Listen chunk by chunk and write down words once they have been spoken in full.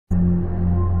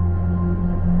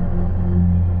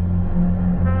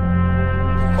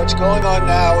what's going on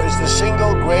now is the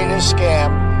single greatest scam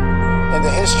in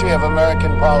the history of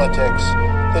American politics.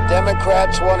 The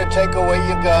Democrats want to take away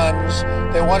your guns.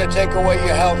 They want to take away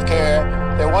your health care.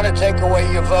 They want to take away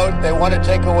your vote. They want to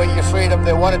take away your freedom.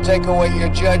 They want to take away your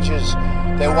judges.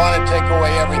 They want to take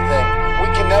away everything.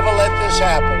 We can never let this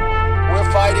happen.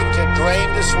 We're fighting to drain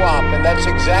the swamp, and that's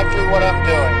exactly what I'm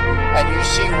doing. And you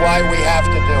see why we have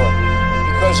to do it.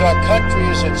 Because our country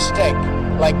is at stake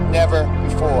like never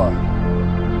before.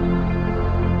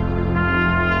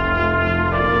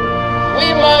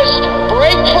 We must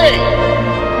break free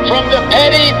from the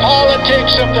petty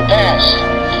politics of the past.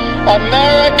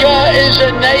 America is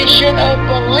a nation of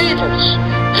believers,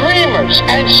 dreamers,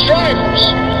 and strivers.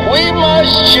 We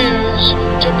must choose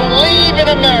to believe in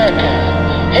America.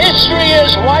 History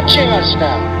is watching us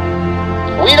now.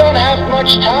 We don't have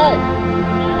much time,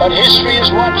 but history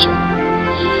is watching.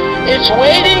 It's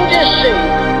waiting to see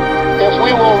if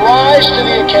we will rise to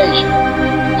the occasion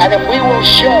and if we will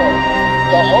show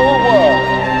the whole world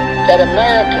that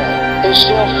America is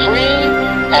still free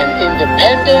and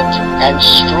independent and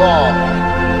strong.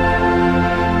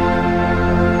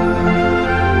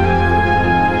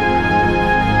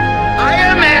 I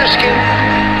am asking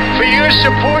for your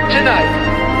support tonight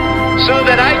so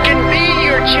that I can be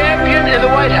your champion in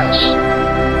the White House.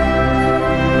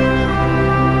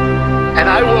 And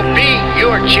I will be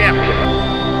your champion.